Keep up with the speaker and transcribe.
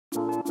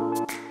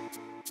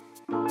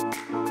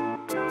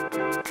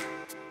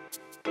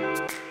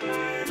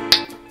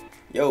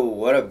Yo,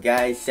 what up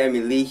guys,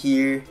 Sammy Lee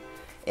here,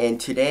 and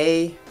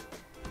today,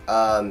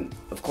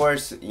 of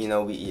course, you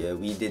know,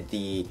 we did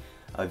the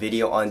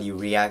video on the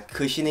React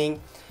cushioning,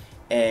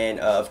 and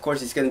of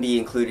course it's going to be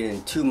included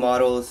in two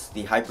models,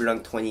 the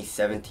Hyperdunk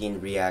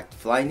 2017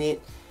 React Flyknit,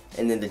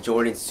 and then the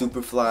Jordan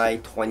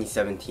Superfly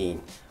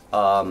 2017.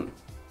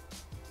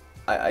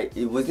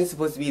 It wasn't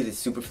supposed to be the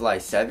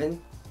Superfly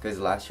 7, because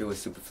last year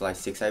was Superfly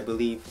 6 I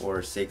believe,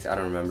 or 6, I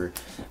don't remember,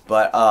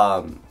 but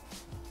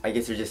I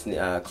guess they're just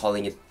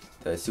calling it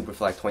the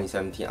Superfly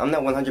 2017. I'm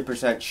not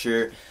 100%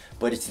 sure,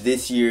 but it's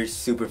this year's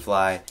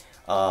Superfly,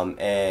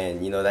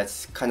 and you know,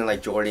 that's kind of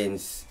like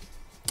Jordan's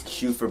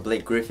shoe for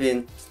Blake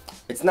Griffin.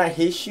 It's not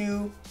his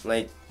shoe,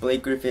 like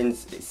Blake Griffin's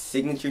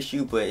signature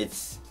shoe, but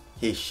it's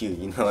his shoe,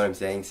 you know what I'm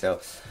saying?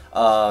 So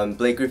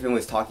Blake Griffin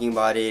was talking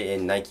about it,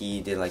 and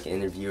Nike did like an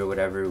interview or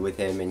whatever with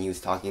him, and he was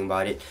talking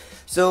about it.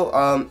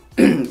 So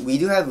we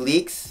do have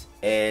leaks,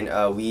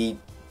 and we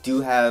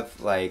do have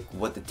like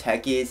what the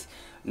tech is.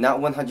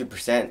 Not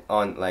 100%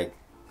 on like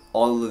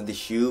all of the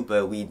shoe,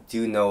 but we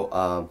do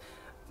know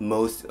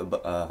most of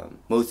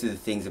the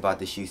things about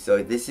the shoe.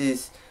 So this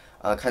is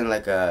kind of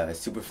like a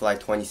Superfly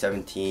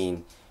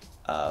 2017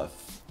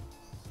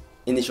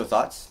 initial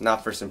thoughts,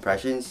 not first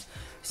impressions.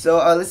 So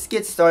let's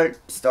get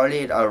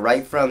started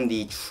right from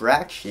the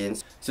traction.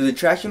 So the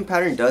traction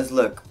pattern does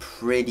look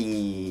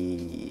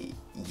pretty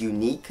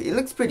unique. It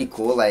looks pretty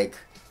cool, like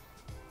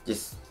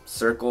just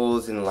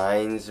circles and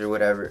lines or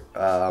whatever,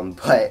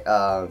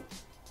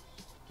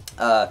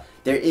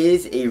 there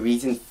is a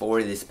reason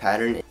for this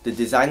pattern. The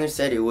designer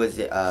said it was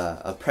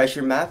a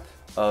pressure map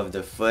of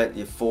the foot,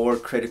 the 4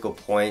 critical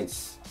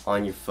points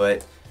on your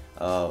foot,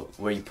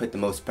 where you put the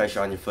most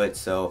pressure on your foot.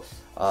 So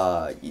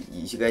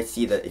you guys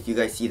see that, if you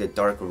guys see the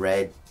dark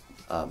red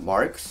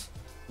marks,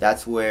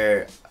 that's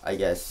where I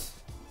guess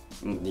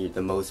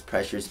the most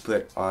pressure is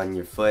put on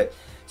your foot.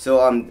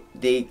 So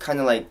they kind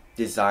of like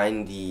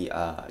designed the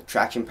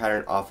traction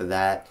pattern off of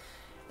that,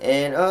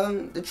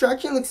 and the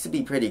traction looks to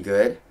be pretty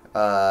good.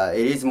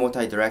 It is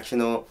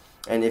multi-directional,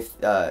 and if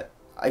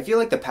I feel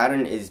like the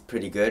pattern is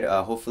pretty good.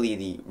 Hopefully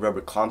the rubber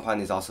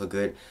compound is also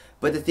good,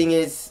 but the thing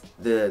is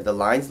the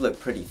lines look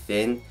pretty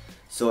thin,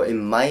 so it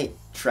might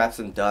trap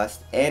some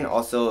dust, and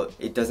also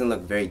it doesn't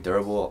look very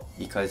durable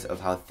because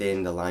of how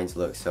thin the lines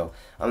look. So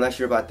I'm not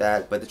sure about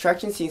that, but the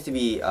traction seems to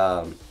be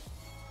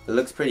it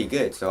looks pretty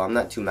good, so I'm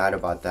not too mad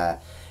about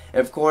that.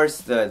 And of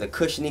course the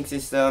cushioning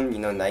system, you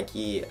know,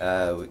 Nike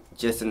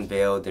just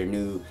unveiled their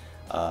new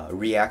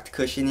React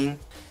cushioning,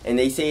 and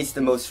they say it's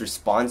the most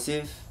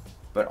responsive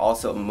but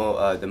also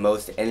the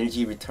most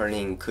energy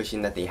returning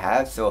cushion that they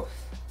have. So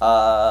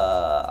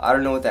I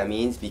don't know what that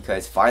means,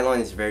 because Phylon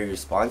is very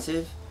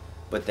responsive,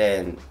 but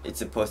then it's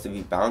supposed to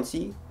be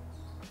bouncy,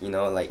 you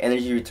know, like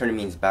energy return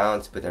means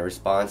bounce, but then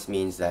response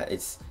means that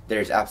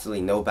there's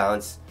absolutely no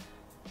bounce.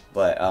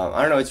 But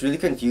I don't know, it's really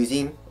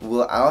confusing.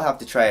 Well, I'll have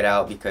to try it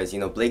out, because you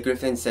know, Blake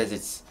Griffin says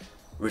it's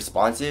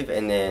responsive,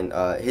 and then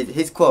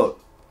his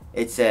quote,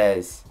 it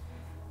says,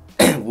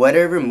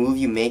 whatever move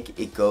you make,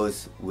 it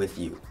goes with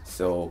you.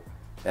 So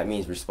that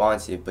means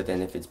responsive, but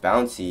then if it's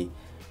bouncy,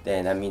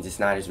 then that means it's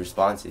not as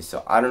responsive.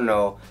 So I don't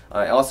know.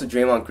 Also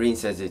Draymond Green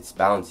says it's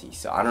bouncy,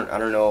 so I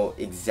don't know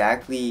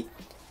exactly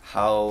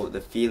how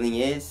the feeling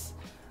is,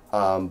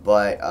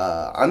 but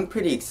I'm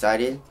pretty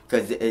excited,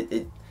 because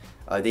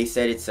they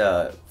said it's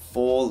a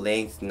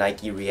full-length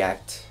Nike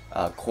React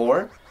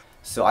core.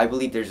 So I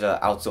believe there's a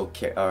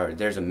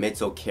there's a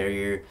midsole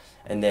carrier,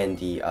 and then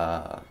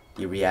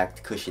the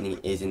React cushioning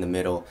is in the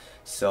middle.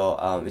 So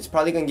it's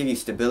probably gonna give you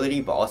stability,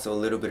 but also a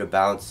little bit of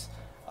bounce,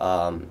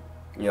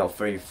 you know,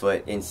 for your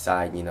foot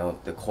inside, you know,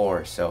 the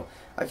core. So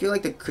I feel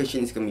like the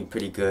cushion is gonna be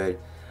pretty good.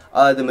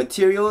 The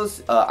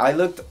materials, I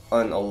looked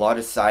on a lot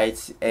of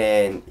sites,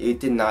 and it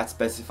did not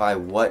specify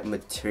what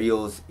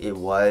materials it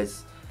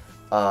was.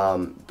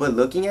 But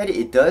looking at it,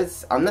 it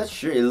does, I'm not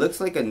sure, it looks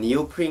like a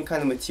neoprene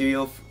kind of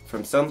material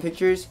from some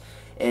pictures,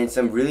 and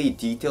some really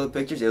detailed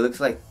pictures it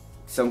looks like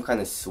some kind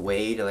of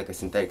suede, like a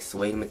synthetic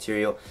suede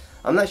material.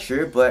 I'm not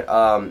sure, but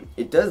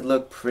it does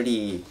look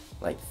pretty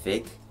like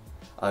thick.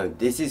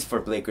 This is for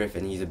Blake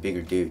Griffin, he's a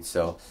bigger dude,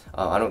 so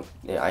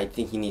I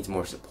think he needs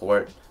more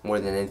support more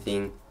than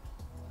anything.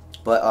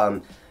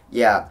 But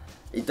yeah,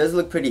 it does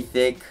look pretty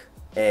thick,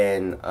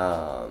 and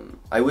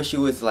I wish it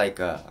was like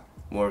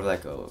more of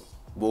like a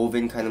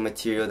woven kind of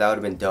material. That would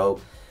have been dope,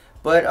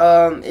 but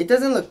it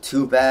doesn't look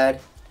too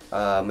bad.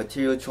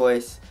 Material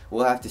choice,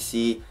 we'll have to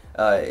see.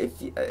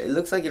 It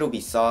looks like it'll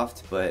be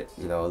soft, but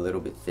you know, a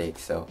little bit thick.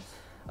 So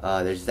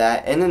there's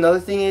that. And another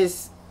thing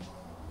is,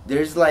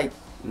 there's like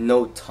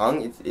no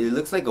tongue. It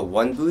looks like a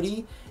one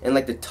booty, and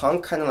like the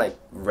tongue kind of like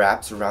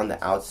wraps around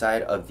the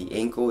outside of the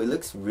ankle. It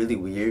looks really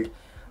weird,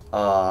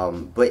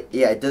 but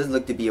yeah, it does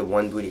look to be a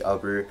one booty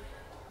upper.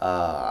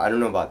 I don't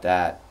know about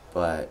that,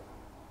 but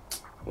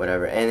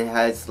whatever. And it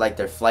has like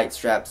their flight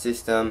strap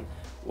system,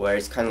 where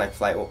it's kind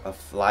of like a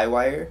fly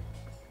wire.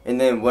 And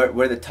then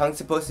where the tongue's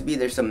supposed to be,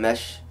 there's some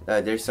mesh.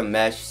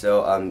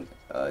 So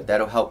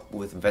that'll help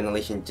with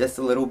ventilation just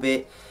a little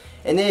bit.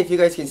 And then if you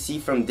guys can see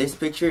from this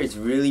picture, it's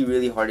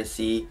really hard to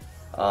see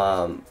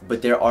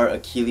but there are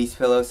Achilles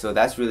pillows, so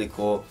that's really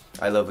cool.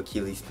 I love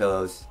Achilles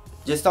pillows.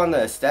 Just on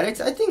the aesthetics,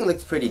 I think it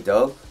looks pretty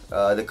dope.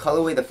 The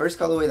colorway, the first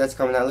colorway that's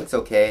coming out looks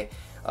okay.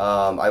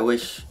 I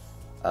wish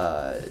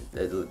the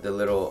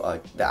little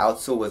the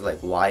outsole was like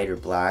white or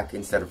black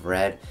instead of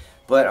red,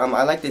 but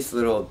I like this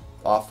little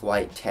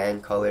off-white tan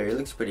color. It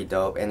looks pretty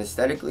dope, and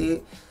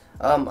aesthetically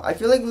I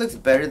feel like it looks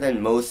better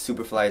than most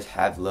Superflies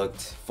have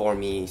looked for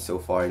me so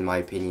far, in my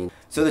opinion.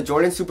 So the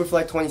Jordan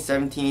Superfly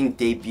 2017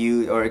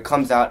 debuted, or it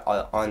comes out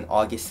on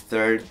August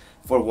 3rd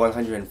for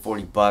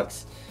 140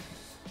 bucks.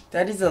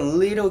 That is a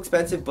little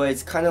expensive, but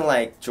it's kind of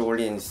like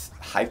Jordan's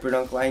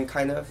Hyperdunk line,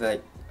 kind of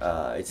like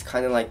it's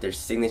kind of like their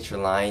signature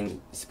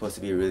line. It's supposed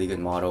to be a really good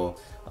model,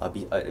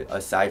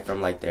 aside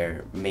from like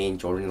their main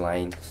Jordan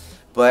line.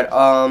 But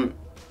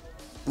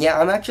yeah,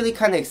 I'm actually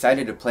kind of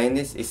excited to play in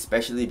this,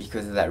 especially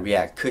because of that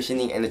React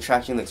cushioning, and the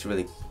traction looks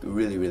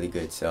really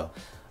good. So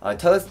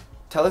tell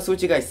us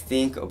what you guys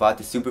think about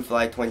the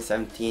Superfly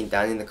 2017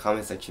 down in the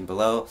comment section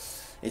below.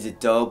 Is it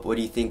dope? What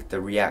do you think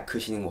the React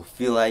cushioning will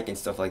feel like and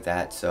stuff like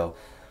that? So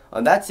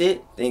that's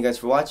it. Thank you guys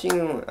for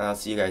watching. I'll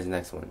see you guys in the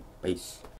next one. Peace.